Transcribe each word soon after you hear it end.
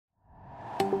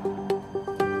Hey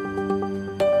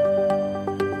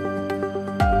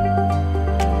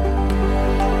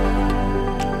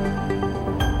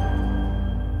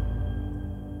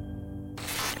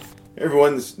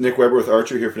everyone, this is Nick Weber with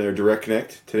Archer here for another Direct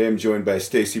Connect. Today I'm joined by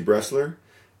Stacy Bressler,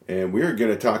 and we are going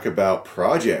to talk about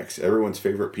projects, everyone's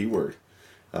favorite P word.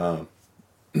 I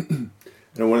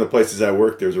know one of the places I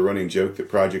work, there's a running joke that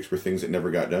projects were things that never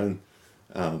got done.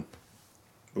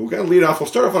 But we're going to lead off. We'll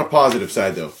start off on a positive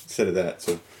side, though, instead of that.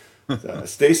 So,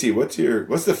 Stacy, what's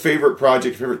the favorite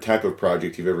project, favorite type of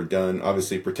project you've ever done?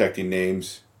 Obviously, protecting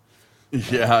names.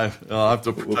 Yeah, I'll have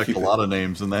to protect a lot of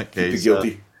names in that case. Keep you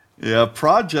guilty. Yeah,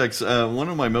 projects. One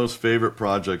of my most favorite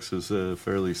projects is a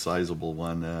fairly sizable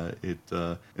one. It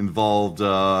involved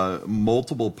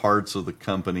multiple parts of the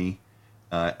company.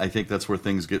 I think that's where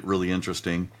things get really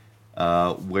interesting.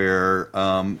 Where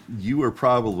you were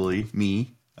probably,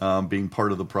 me, being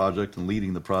part of the project and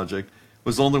leading the project,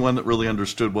 was the only one that really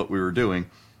understood what we were doing.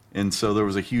 And so there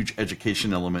was a huge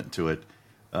education element to it.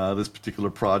 This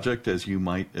particular project, as you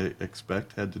might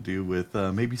expect, had to do with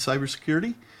maybe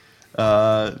cybersecurity.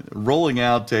 Rolling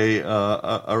out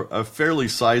a fairly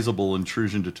sizable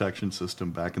intrusion detection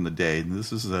system back in the day. And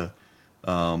this is in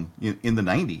the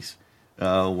 90s,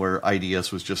 where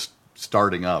IDS was just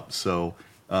starting up. So,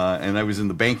 and I was in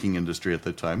the banking industry at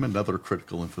the time, another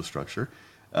critical infrastructure.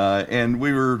 And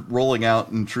we were rolling out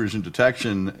intrusion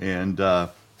detection, and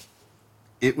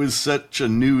it was such a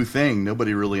new thing.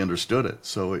 Nobody really understood it.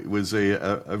 So it was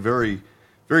a very,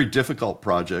 very difficult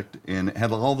project, and it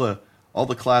had all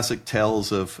the classic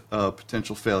tales of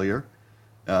potential failure,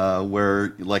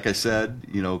 where, like I said,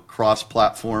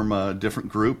 cross-platform, different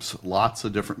groups, lots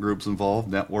of different groups involved,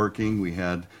 networking. We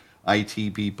had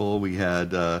IT people, we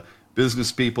had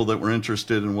business people that were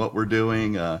interested in what we're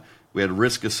doing. We had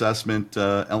risk assessment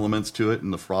elements to it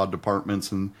in the fraud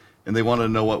departments, and they wanted to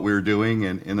know what we were doing.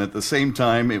 And at the same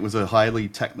time, it was a highly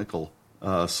technical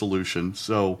solution,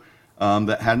 so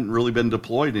that hadn't really been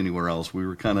deployed anywhere else. We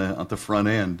were kind of at the front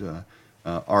end.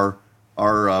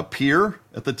 Our peer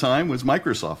at the time was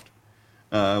Microsoft.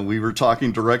 We were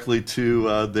talking directly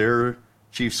to their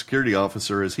chief security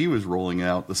officer as he was rolling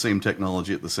out the same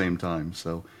technology at the same time.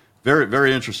 So very,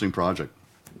 very interesting project.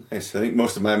 Nice. I think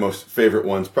most of my most favorite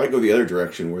ones probably go the other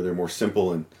direction, where they're more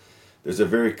simple and there's a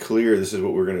very clear, this is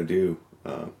what we're going to do.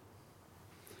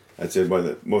 I'd say one of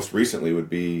the most recently would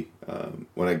be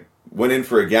when I went in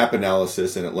for a gap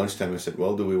analysis, and at lunchtime I said,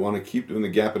 well, do we want to keep doing the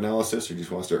gap analysis or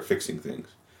just want to start fixing things?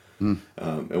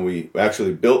 And we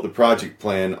actually built the project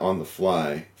plan on the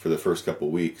fly for the first couple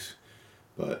of weeks.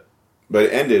 But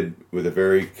it ended with a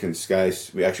very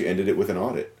concise, we actually ended it with an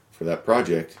audit for that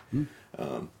project.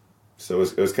 So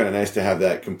it was kind of nice to have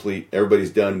that complete,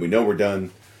 everybody's done, we know we're done,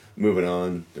 moving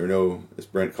on. There are no, as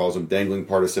Brent calls them, dangling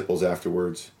participles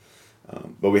afterwards.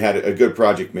 But we had a good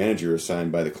project manager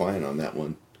assigned by the client on that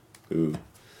one, who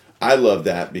I love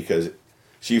that because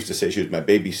she used to say she was my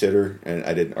babysitter, and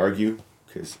I didn't argue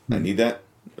because I need that.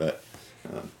 But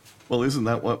well, isn't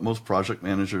that what most project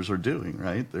managers are doing,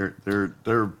 right? They're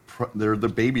the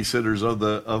babysitters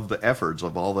of the efforts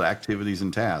of all the activities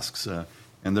and tasks,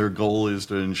 and their goal is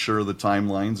to ensure the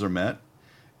timelines are met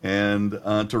and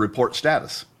to report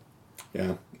status.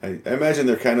 Yeah, I imagine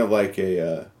they're kind of like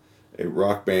a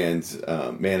rock band's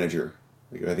manager.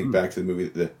 I think back to the movie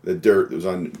The Dirt that was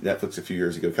on Netflix a few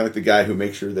years ago. Kind of like the guy who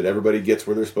makes sure that everybody gets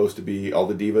where they're supposed to be, all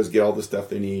the divas get all the stuff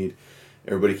they need,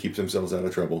 everybody keeps themselves out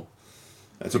of trouble.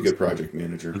 That's a good project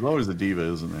manager. There's always a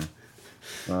diva, isn't there?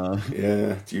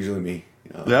 Yeah, it's usually me.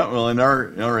 Yeah, well, in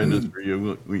our industry,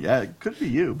 it could be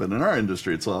you, but in our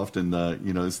industry, it's often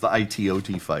it's the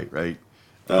IT/OT fight, right?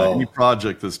 Any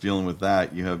project that's dealing with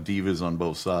that, you have divas on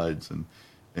both sides,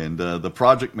 and the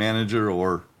project manager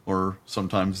or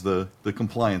sometimes the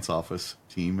compliance office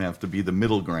team have to be the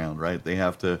middle ground, right?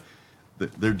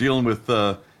 They're dealing with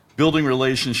building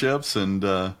relationships and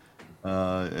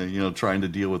trying to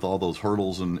deal with all those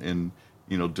hurdles and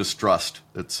distrust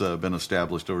that's been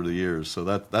established over the years. So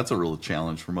that's a real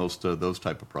challenge for most of those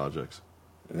type of projects.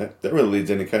 That really leads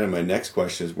into kind of my next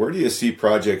question is, where do you see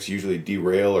projects usually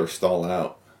derail or stall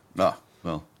out?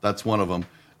 Well, that's one of them.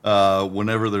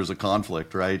 Whenever there's a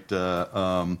conflict, right?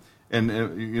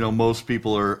 Most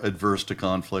people are adverse to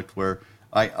conflict, where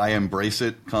I embrace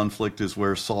it. Conflict is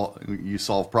where you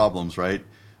solve problems, right?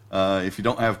 If you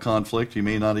don't have conflict, you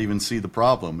may not even see the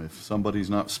problem. If somebody's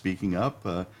not speaking up,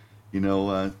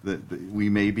 we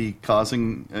may be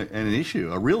causing an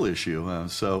issue, a real issue.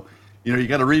 So, you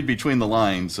got to read between the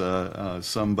lines.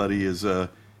 Somebody is a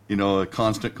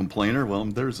constant complainer. Well,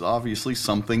 there's obviously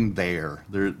something there.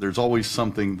 There's always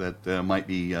something that might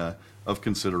be of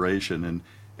consideration.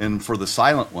 And for the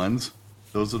silent ones,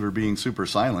 those that are being super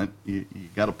silent, you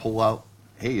got to pull out,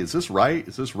 hey, is this right?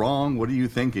 Is this wrong? What are you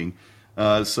thinking?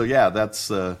 So yeah, that's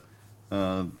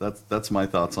my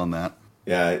thoughts on that.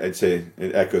 Yeah, I'd say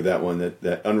it echoed that one,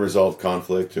 that unresolved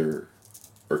conflict or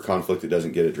conflict that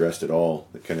doesn't get addressed at all,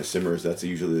 that kind of simmers. That's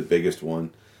usually the biggest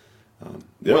one.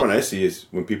 The other one I see is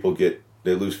when people they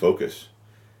lose focus.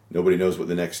 Nobody knows what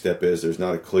the next step is. There's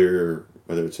not a clear,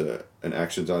 whether it's an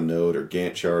actions on node or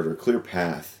Gantt chart or a clear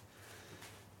path.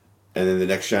 And then the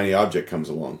next shiny object comes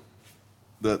along.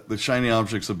 The shiny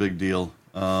object's a big deal.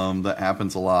 That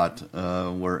happens a lot,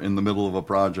 where in the middle of a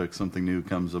project, something new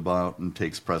comes about and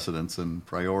takes precedence and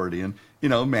priority. And,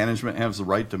 management has the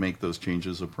right to make those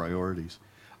changes of priorities.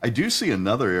 I do see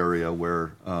another area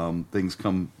where things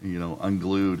come,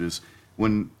 unglued is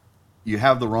when you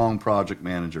have the wrong project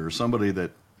manager or somebody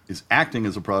that is acting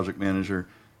as a project manager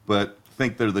but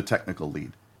think they're the technical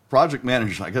lead. Project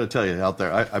managers, I got to tell you out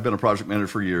there, I've been a project manager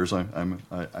for years.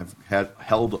 I've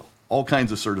held all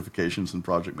kinds of certifications in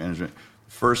project management.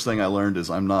 First thing I learned is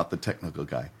I'm not the technical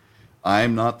guy.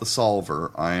 I'm not the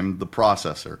solver. I'm the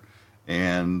processor.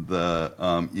 And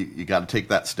you got to take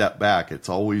that step back. It's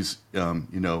always, you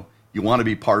want to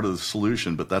be part of the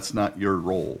solution, but that's not your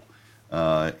role.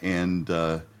 When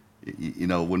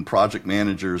project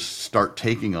managers start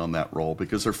taking on that role,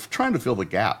 because they're trying to fill the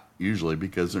gap, usually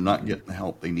because they're not getting the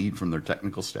help they need from their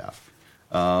technical staff,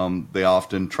 they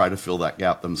often try to fill that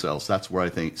gap themselves. That's where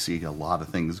I see a lot of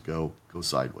things go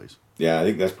sideways. Yeah, I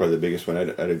think that's probably the biggest one.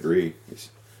 I'd agree.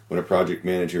 It's when a project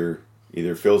manager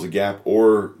either fills a gap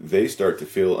or they start to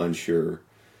feel unsure,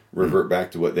 revert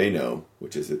back to what they know,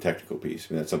 which is the technical piece.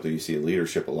 I mean, that's something you see in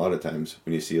leadership a lot of times.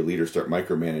 When you see a leader start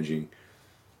micromanaging,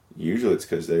 usually it's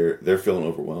because they're feeling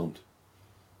overwhelmed.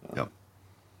 Yep.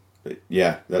 But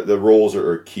yeah, the roles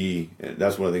are key, and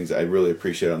that's one of the things I really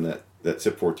appreciate on that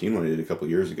SIP 14 one I did a couple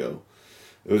years ago.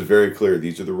 It was very clear.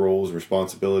 These are the roles,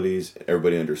 responsibilities.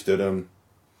 Everybody understood them.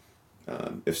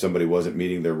 If somebody wasn't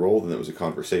meeting their role, then it was a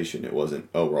conversation. It wasn't,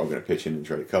 oh, we're all going to pitch in and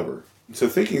try to cover. So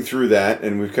thinking through that,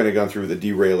 and we've kind of gone through the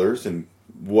derailers and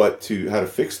how to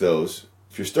fix those.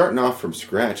 If you're starting off from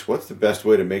scratch, what's the best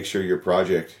way to make sure your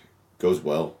project goes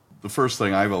well? The first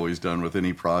thing I've always done with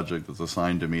any project that's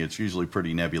assigned to me, it's usually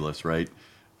pretty nebulous, right?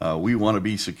 We want to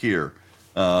be secure,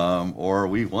 or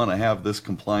we want to have this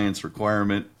compliance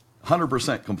requirement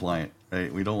 100% compliant,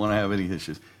 right? We don't want to have any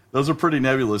issues. Those are pretty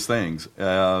nebulous things.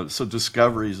 So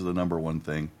discovery is the number one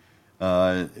thing.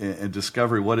 And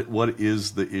discovery, what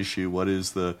is the issue? What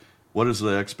is the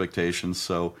expectation?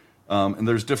 So, and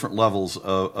there's different levels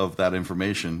of that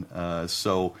information.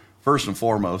 So first and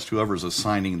foremost, whoever's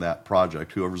assigning that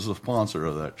project, whoever's the sponsor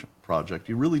of that project,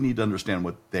 you really need to understand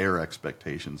what their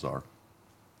expectations are.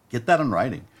 Get that in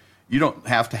writing. You don't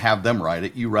have to have them write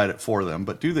it. You write it for them,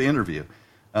 but do the interview.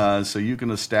 So you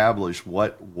can establish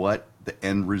what the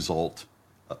end result,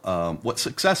 what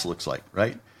success looks like,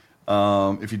 right?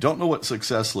 If you don't know what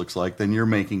success looks like, then you're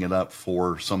making it up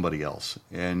for somebody else.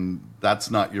 And that's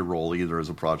not your role either as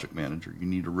a project manager. You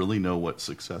need to really know what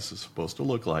success is supposed to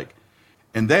look like.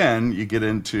 And then you get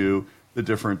into the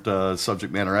different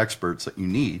subject matter experts that you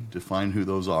need to find who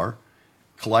those are,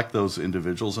 collect those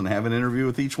individuals, and have an interview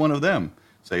with each one of them.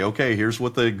 Say, okay, here's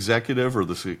what the executive or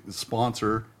the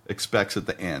sponsor expects at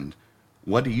the end.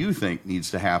 What do you think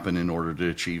needs to happen in order to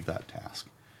achieve that task?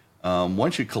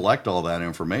 Once you collect all that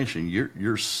information,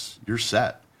 you're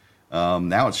set.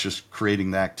 Now it's just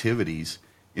creating the activities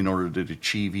in order to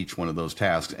achieve each one of those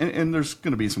tasks. And there's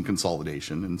going to be some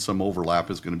consolidation and some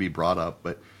overlap is going to be brought up.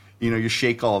 But, you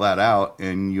shake all that out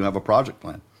and you have a project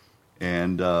plan.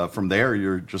 And from there,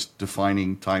 you're just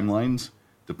defining timelines,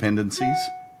 dependencies,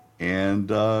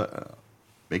 and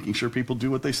making sure people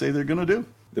do what they say they're going to do.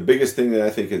 The biggest thing that I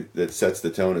think that sets the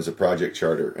tone is a project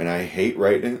charter. And I hate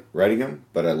writing them,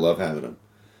 but I love having them.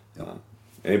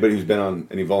 Anybody who's been on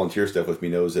any volunteer stuff with me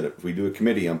knows that if we do a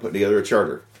committee, I'm putting together a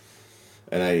charter.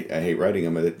 And I hate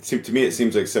writing them. To me, it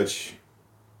seems like such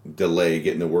delay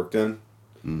getting the work done.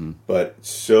 Mm-hmm. But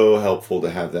so helpful to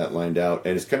have that lined out.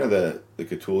 And it's kind of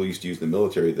like a tool I used to use in the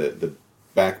military, the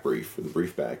back brief, or the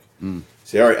brief back.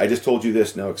 Say, all right, I just told you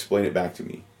this, now explain it back to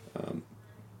me.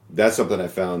 That's something I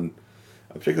found,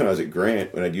 particularly when I was at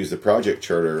Grant, when I'd use the project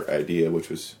charter idea, which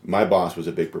was, my boss was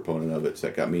a big proponent of it, so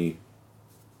that got me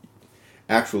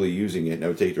actually using it. And I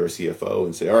would take it to our CFO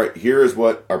and say, all right, here is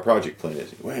what our project plan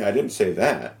is. Wait, I didn't say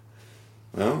that.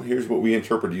 Well, here's what we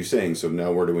interpreted you saying, so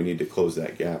now where do we need to close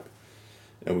that gap?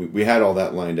 And we had all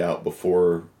that lined out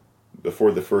before the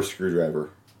first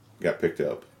screwdriver got picked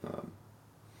up.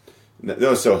 That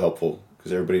was so helpful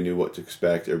because everybody knew what to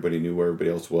expect. Everybody knew where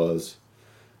everybody else was.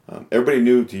 Everybody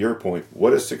knew, to your point, what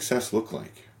does success look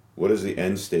like? What is the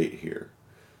end state here?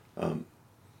 And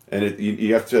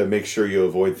you have to make sure you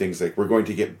avoid things like we're going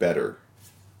to get better,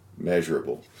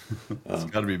 measurable. It's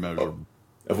got to be measurable.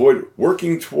 Avoid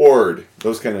working toward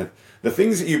those kind of the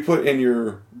things that you put in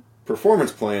your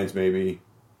performance plans. Maybe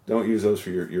don't use those for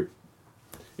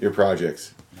your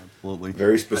projects. Absolutely.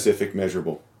 Very specific,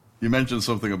 measurable. You mentioned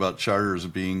something about charters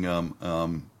being,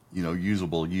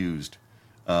 usable, used.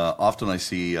 Often I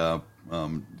see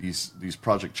these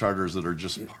project charters that are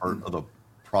just part of the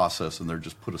process and they're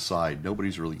just put aside.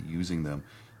 Nobody's really using them.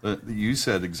 You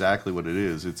said exactly what it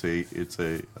is. It's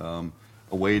a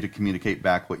way to communicate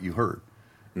back what you heard.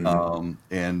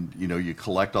 And you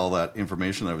collect all that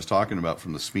information that I was talking about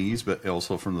from the SMEs, but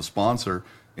also from the sponsor,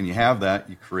 and you have that.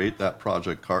 You create that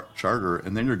project charter,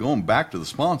 and then you're going back to the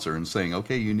sponsor and saying,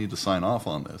 "Okay, you need to sign off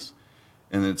on this."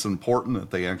 And it's important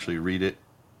that they actually read it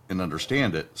and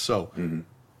understand it. So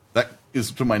that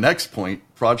is to my next point.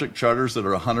 Project charters that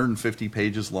are 150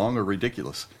 pages long are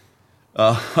ridiculous,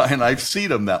 and I've seen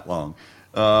them that long.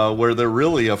 Where they're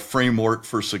really a framework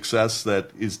for success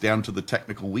that is down to the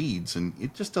technical weeds, and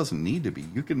it just doesn't need to be.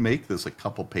 You can make this a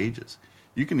couple pages.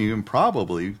 You can even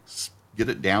probably get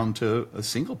it down to a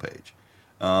single page.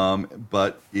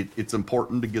 But it's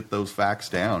important to get those facts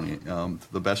down to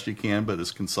the best you can, but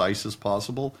as concise as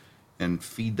possible, and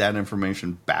feed that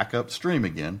information back upstream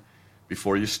again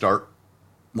before you start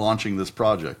launching this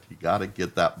project. You got to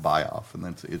get that buy-off, and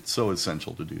it's so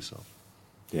essential to do so.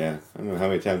 Yeah, I don't know how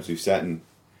many times we've sat in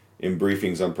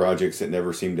briefings on projects that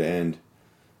never seem to end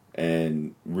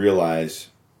and realize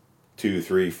 2,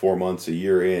 3, 4 months, a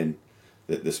year in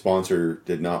that the sponsor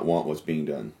did not want what's being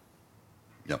done.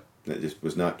 Yep. That just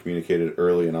was not communicated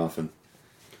early and often.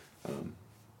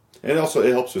 And also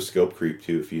it helps with scope creep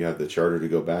too if you have the charter to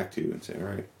go back to and say, all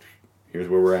right, here's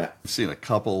where we're at. I've seen a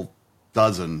couple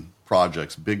dozen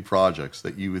projects, big projects,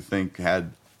 that you would think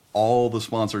had all the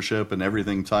sponsorship and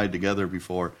everything tied together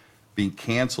before being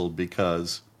canceled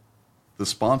because the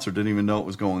sponsor didn't even know what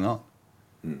was going on.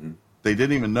 They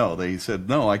didn't even know. They said,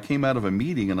 no, I came out of a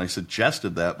meeting and I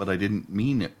suggested that, but I didn't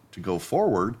mean it to go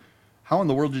forward. How in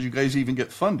the world did you guys even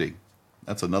get funding?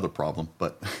 That's another problem,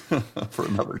 but for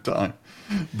another time.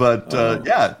 But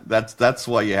yeah, that's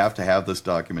why you have to have this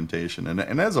documentation.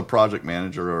 And as a project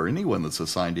manager or anyone that's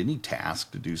assigned any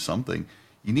task to do something,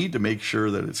 you need to make sure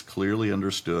that it's clearly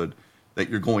understood that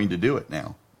you're going to do it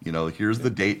now. Here's the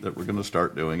date that we're going to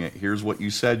start doing it. Here's what you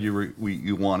said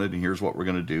you wanted, and here's what we're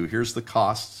going to do. Here's the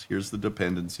costs. Here's the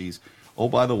dependencies. Oh,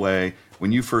 by the way,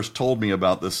 when you first told me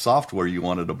about this software you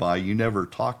wanted to buy, you never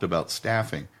talked about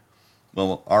staffing.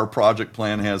 Well, our project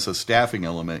plan has a staffing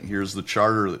element. Here's the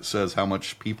charter that says how many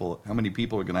people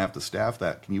are going to have to staff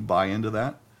that. Can you buy into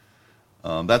that?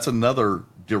 That's another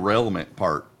derailment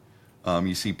part.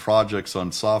 You see projects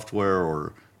on software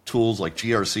or tools like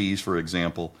GRCs, for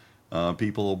example.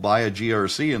 People will buy a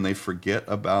GRC and they forget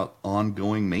about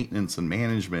ongoing maintenance and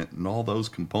management and all those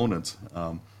components.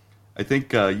 I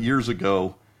think years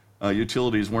ago,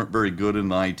 utilities weren't very good in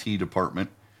the IT department,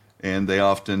 and they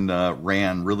often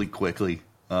ran really quickly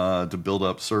to build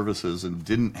up services and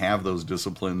didn't have those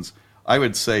disciplines. I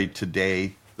would say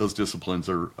today those disciplines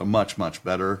are much, much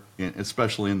better,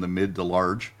 especially in the mid to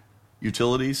large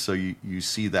utilities. So you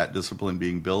see that discipline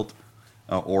being built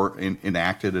or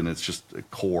enacted, and it's just a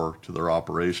core to their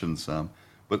operations.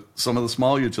 But some of the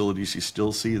small utilities, you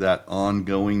still see that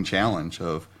ongoing challenge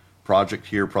of project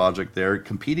here, project there,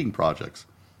 competing projects.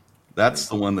 That's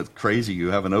the one that's crazy.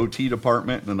 You have an OT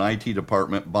department and an IT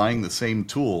department buying the same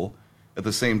tool at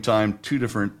the same time, two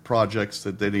different projects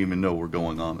that they didn't even know were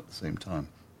going on at the same time.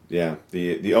 Yeah,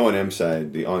 the O&M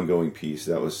side, the ongoing piece,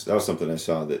 that was something I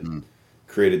saw that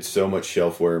created so much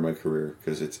shelfware in my career,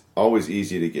 because it's always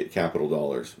easy to get capital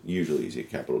dollars, usually easy to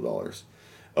get capital dollars.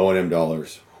 O&M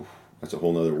dollars, that's a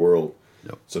whole nother world.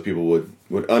 Yep. So people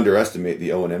would underestimate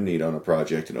the O&M need on a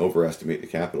project and overestimate the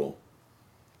capital.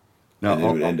 Now, and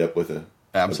it would end up with a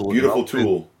absolutely beautiful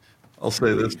tool. I'll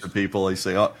say this to people. I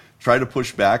say, try to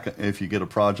push back if you get a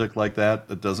project like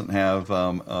that doesn't have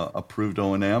approved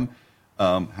O&M.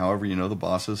 However, the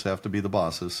bosses have to be the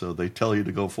bosses. So they tell you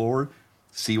to go forward,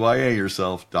 CYA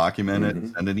yourself, document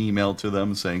it, send an email to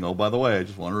them saying, oh, by the way, I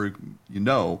just want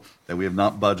to that we have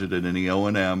not budgeted any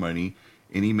O&M or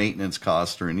any maintenance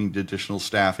costs or any additional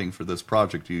staffing for this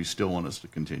project. Do you still want us to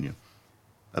continue?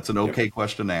 That's an okay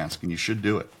question to ask, and you should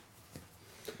do it.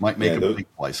 Might make them think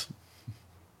twice.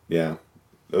 Yeah.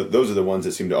 Those are the ones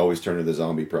that seem to always turn into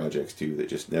zombie projects, too, that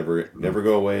just never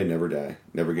go away, never die,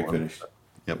 never get finished.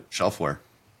 Yep, shelfware.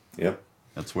 Yep.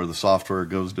 That's where the software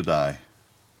goes to die.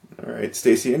 All right,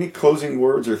 Stacy, any closing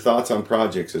words or thoughts on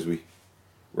projects as we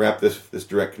wrap this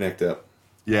Direct Connect up?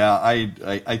 Yeah,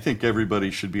 I think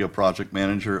everybody should be a project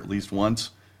manager at least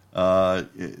once.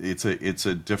 It's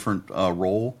a different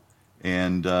role,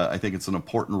 and I think it's an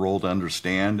important role to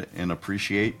understand and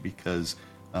appreciate because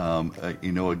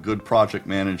a good project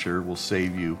manager will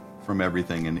save you from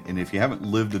everything. And if you haven't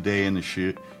lived a day in the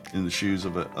shoes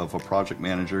of a project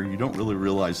manager, you don't really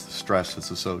realize the stress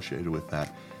that's associated with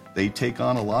that. They take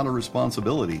on a lot of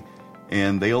responsibility,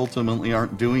 and they ultimately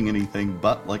aren't doing anything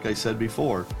but, like I said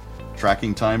before,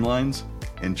 tracking timelines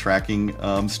and tracking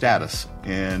status.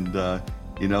 And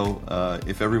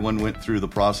if everyone went through the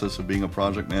process of being a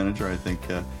project manager, I think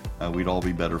we'd all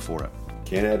be better for it.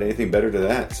 Can't add anything better to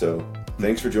that. So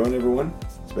thanks for joining, everyone.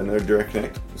 It's been another Direct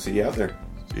Connect. We'll see you out there.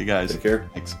 See you guys. Take care.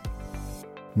 Thanks.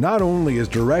 Not only is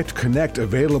Direct Connect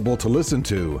available to listen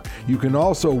to, you can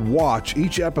also watch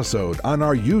each episode on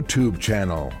our YouTube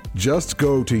channel. Just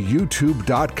go to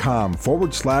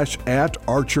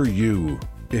youtube.com/@ArcherU.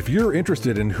 If you're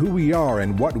interested in who we are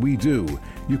and what we do,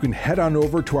 you can head on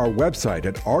over to our website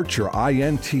at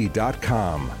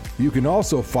archerint.com. You can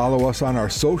also follow us on our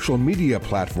social media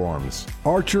platforms.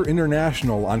 Archer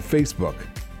International on Facebook,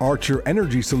 Archer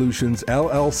Energy Solutions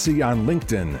LLC on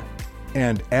LinkedIn,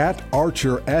 and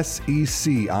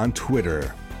 @ArcherSEC on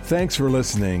Twitter. Thanks for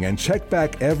listening, and check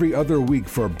back every other week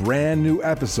for brand new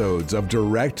episodes of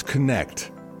Direct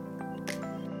Connect.